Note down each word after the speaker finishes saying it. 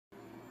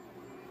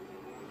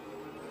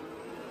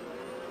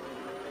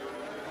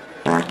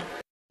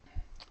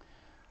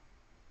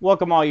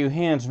Welcome all you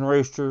hens and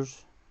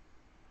roosters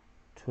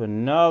to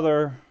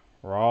another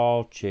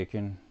raw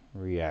chicken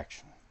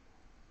reaction.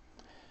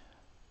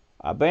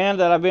 A band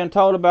that I've been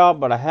told about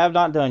but I have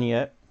not done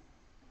yet,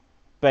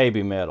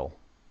 Babymetal.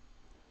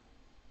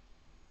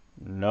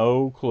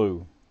 No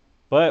clue,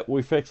 but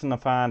we're fixing to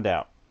find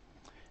out.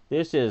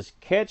 This is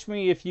Catch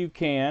Me If You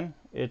Can.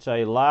 It's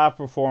a live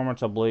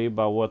performance, I believe,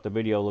 by what the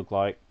video looked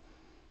like.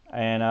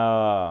 And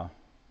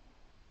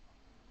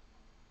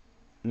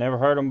never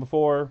heard them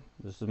before.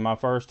 This is my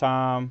first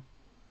time.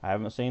 I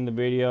haven't seen the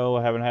video.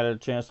 I haven't had a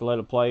chance to let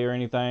it play or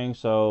anything.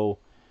 So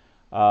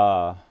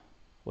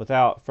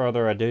without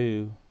further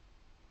ado,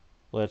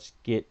 let's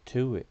get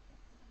to it.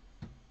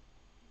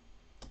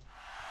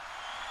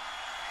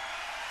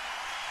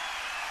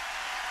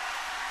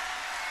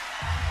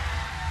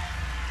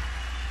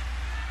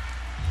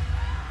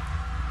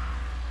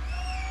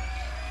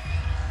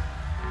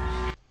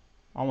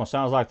 Almost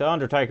sounds like the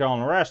Undertaker on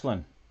the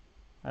wrestling.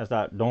 That's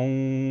that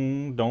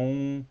dong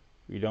dong.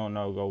 If you don't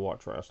know, go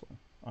watch wrestling.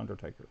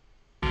 Undertaker.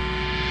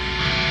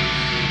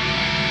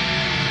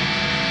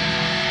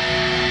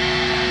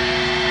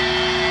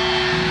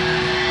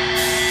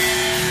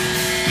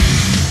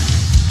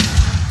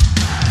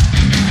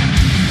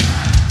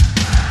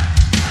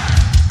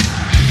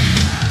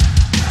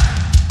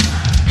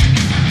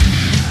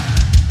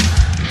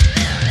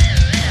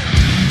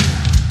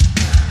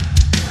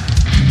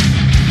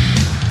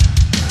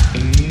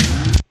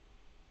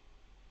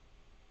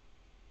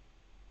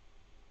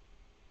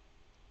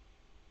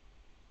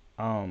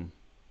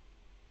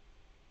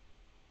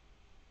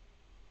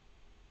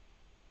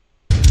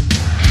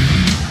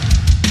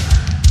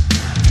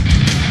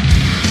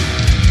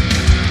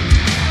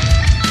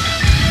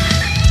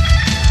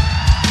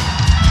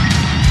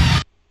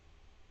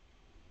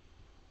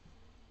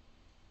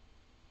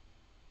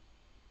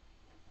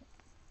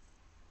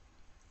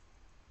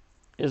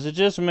 Is it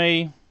just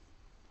me?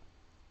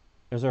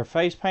 Is their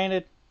face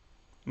painted?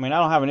 I mean, I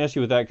don't have an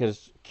issue with that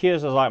because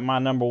Kiss is like my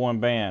 #1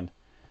 band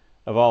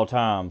of all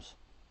times.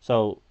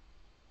 So,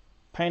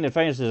 painted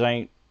faces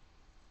ain't...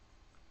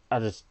 I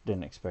just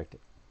didn't expect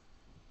it.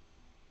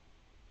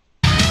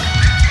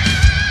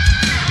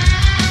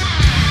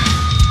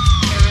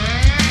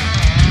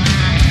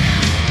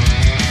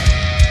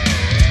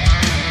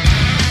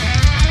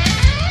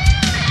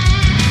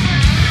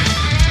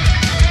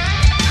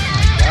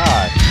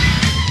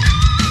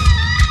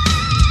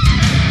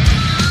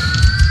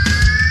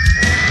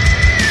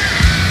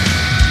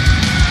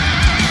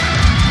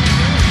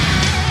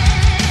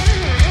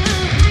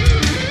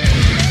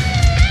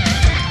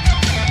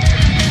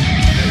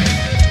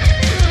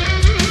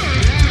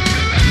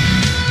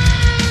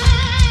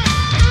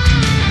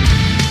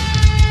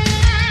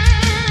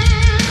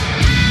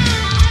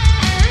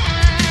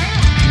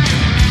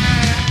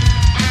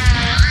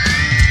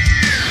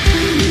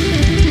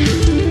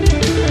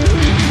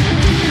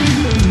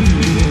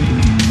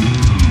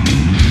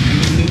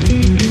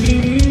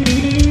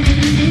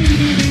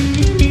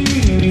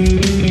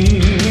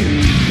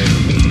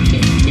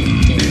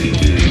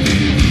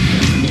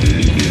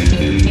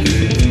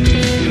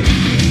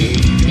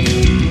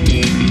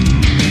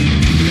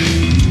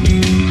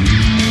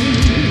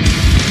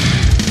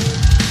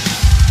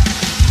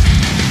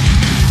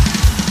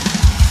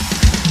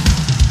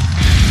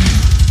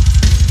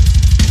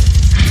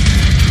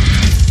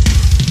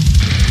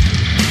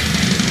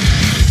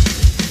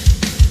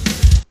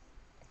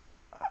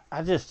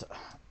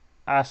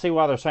 I see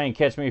why they're saying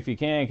Catch Me If You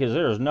Can, because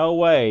there's no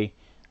way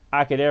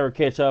I could ever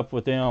catch up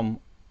with them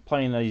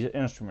playing these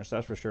instruments,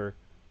 that's for sure.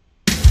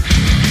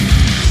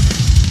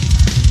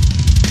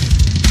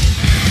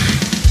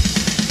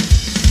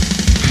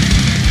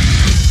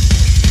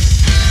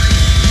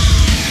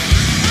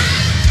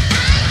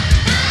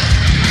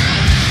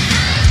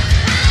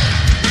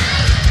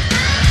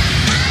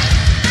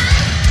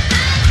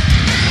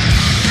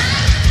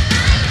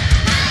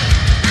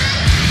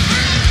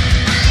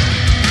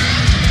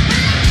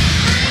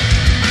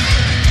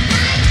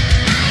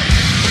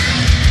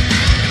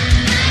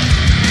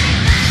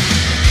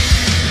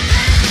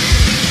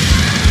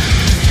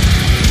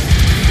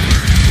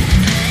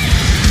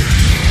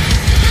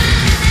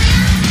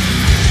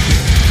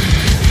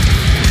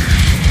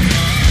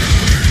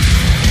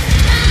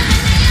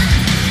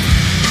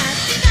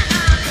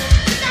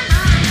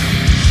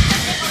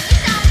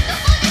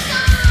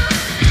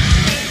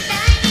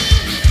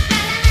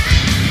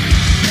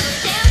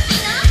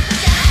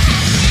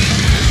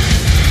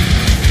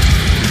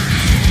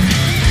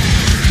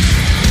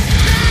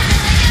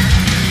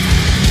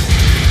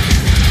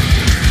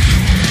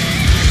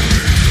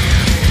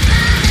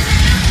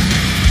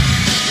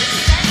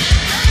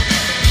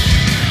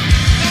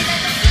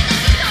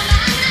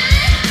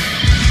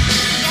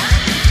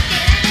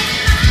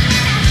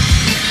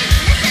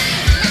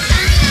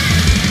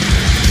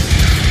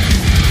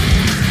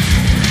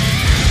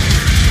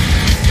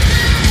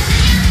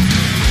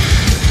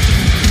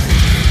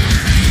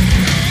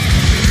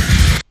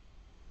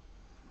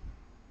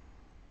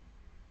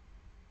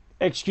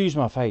 Excuse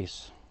my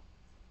face.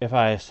 if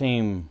I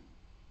seem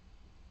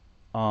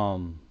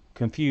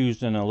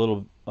confused and a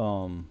little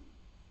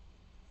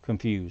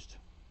confused.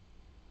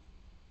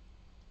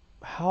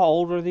 How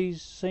old are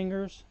these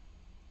singers?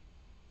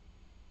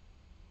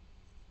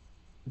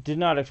 Did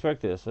not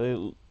expect this. They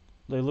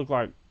look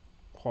like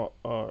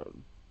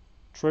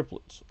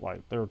triplets,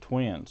 like they're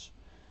twins.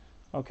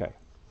 Okay,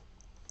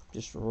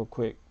 just real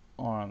quick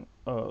on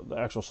the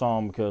actual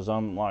song, because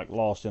I'm like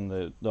lost in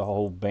the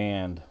whole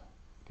band,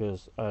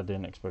 because I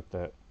didn't expect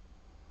that.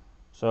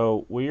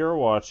 So we are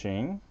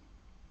watching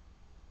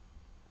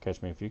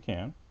Catch Me If You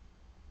Can,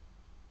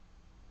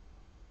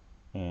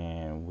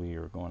 and we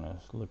are going to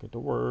look at the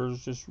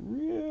words just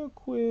real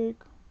quick.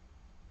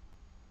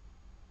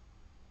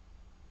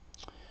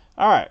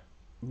 Alright,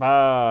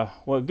 by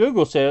what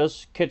Google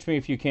says, Catch Me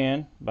If You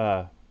Can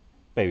by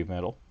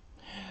Babymetal.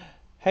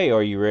 Hey,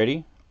 are you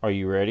ready? Are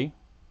you ready?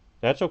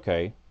 That's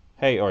okay.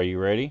 Hey, are you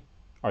ready?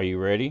 Are you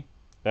ready?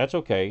 That's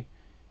okay.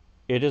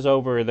 It is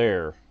over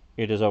there.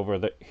 It is over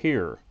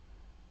here.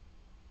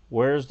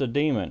 Where's the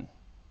demon?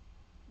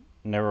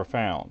 Never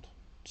found.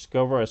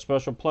 Discover a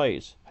special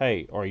place.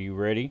 Hey, are you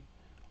ready?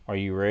 Are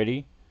you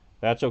ready?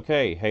 That's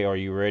okay. Hey, are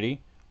you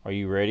ready? Are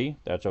you ready?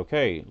 That's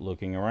okay.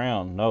 Looking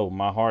around. No,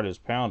 my heart is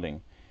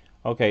pounding.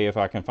 Okay, if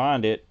I can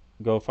find it,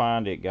 go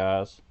find it,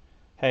 guys.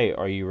 Hey,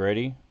 are you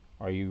ready?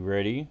 Are you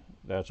ready?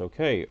 That's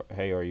okay.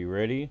 Hey, are you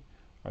ready?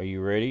 Are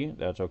you ready?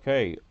 That's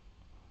okay.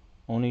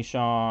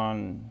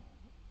 Onishan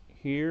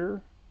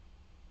here.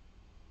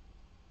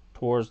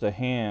 Towards the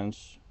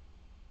hands.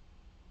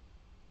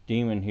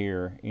 Demon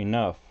here.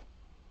 Enough.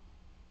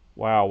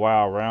 Wow,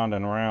 wow, round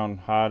and round,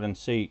 hide and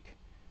seek.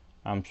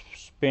 I'm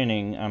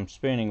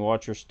spinning,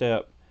 watch your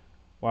step.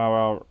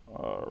 Wow,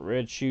 wow,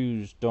 red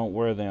shoes, don't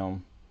wear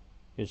them.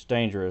 It's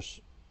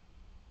dangerous.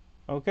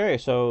 Okay,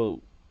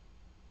 so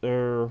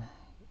they're...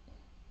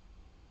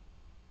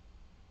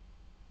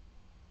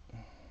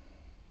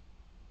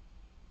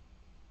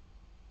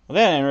 Well,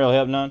 that didn't really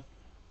help none.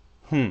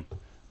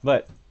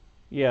 But,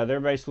 yeah, they're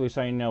basically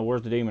saying, no,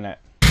 where's the demon at?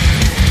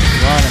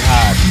 Run and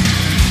hide.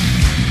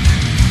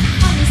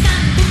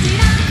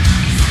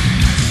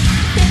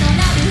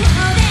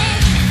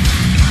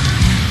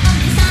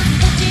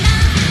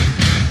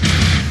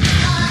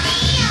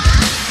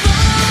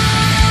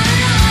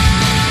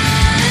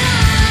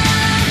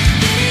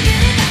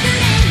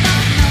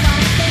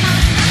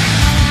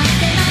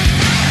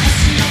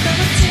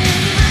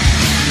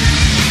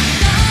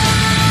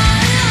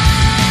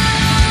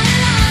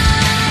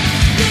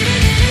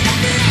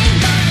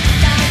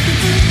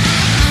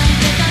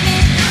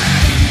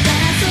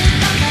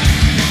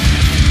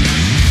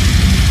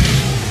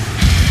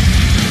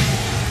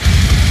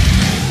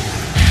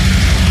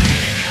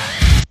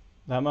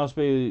 That must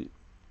be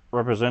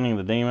representing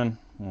the demon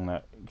when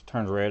that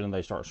turns red and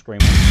they start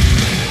screaming.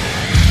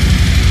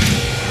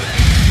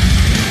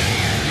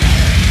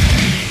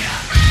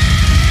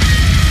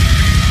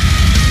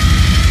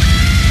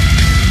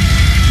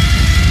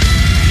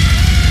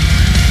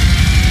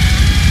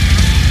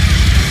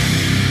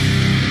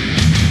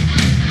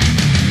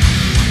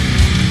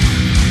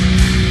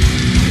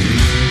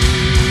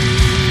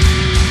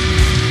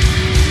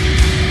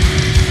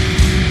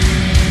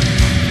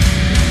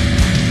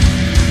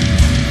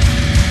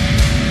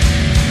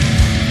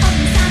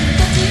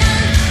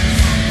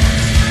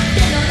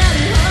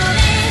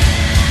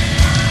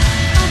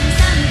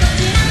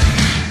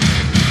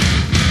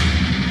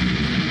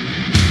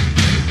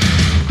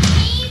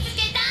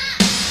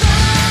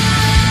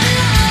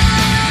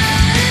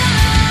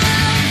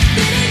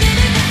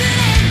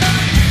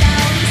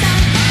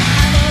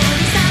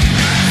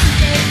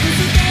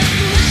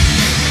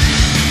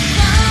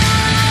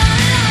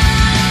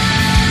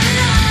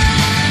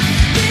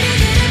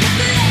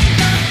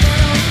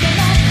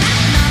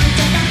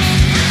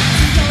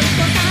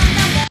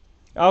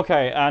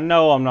 Okay, I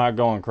know I'm not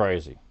going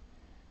crazy.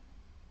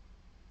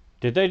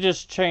 Did they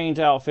just change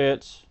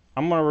outfits?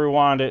 I'm going to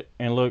rewind it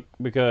and look,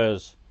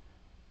 because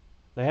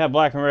they had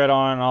black and red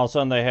on and all of a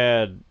sudden they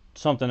had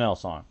something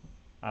else on.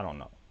 I don't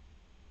know.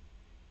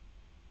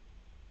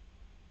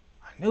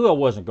 I knew I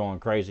wasn't going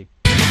crazy.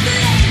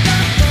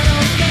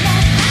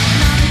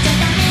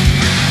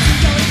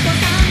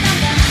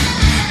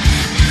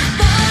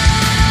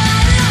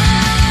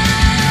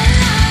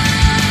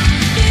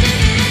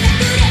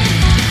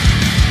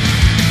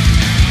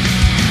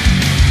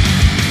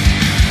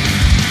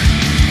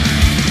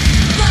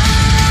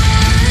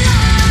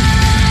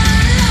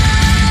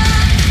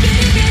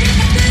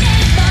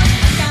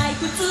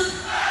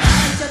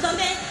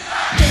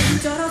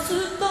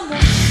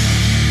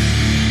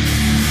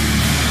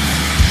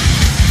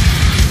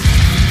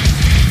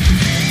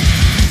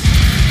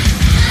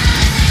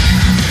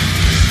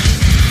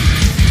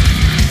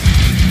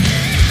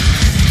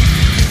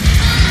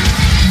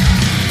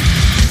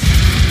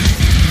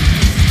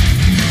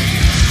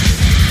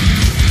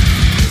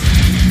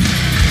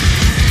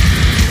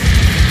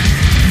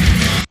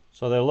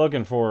 So they're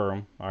looking for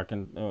him. I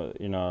can,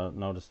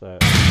 notice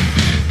that.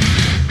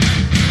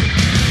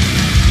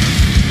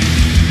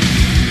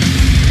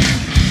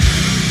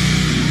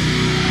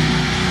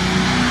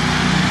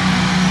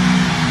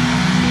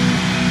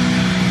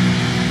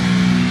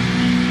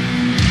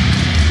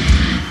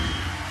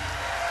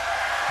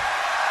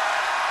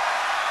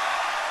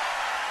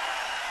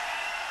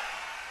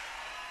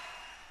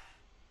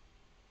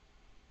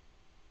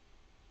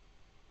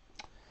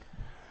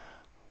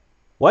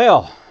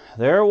 Well,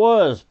 there it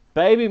was.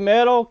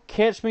 Babymetal,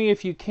 Catch Me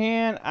If You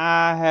Can.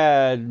 I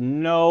had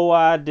no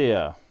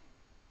idea.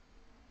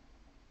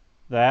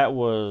 That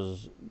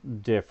was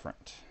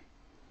different.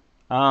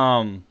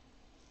 Tell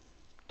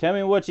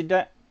me what you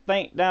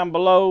think down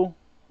below.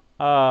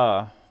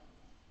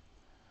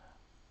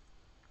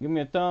 Give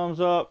me a thumbs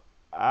up.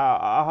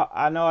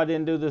 I know I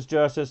didn't do this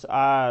justice.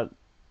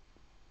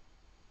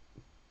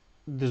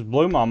 This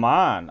blew my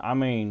mind. I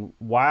mean,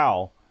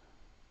 wow.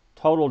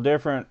 Total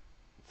different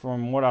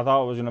from what I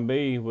thought it was going to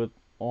be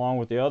along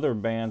with the other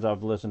bands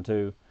I've listened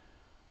to.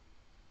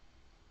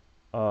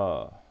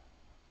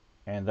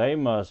 And they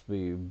must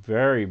be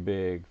very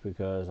big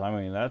because, I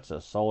mean, that's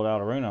a sold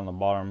out arena on the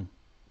bottom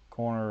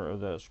corner of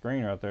the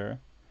screen right there.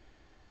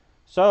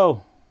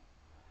 So,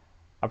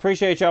 I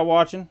appreciate y'all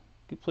watching.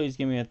 Please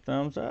give me a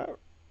thumbs up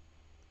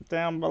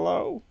down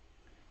below.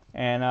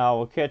 And I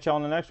will catch you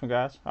on the next one,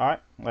 guys.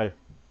 Alright, later.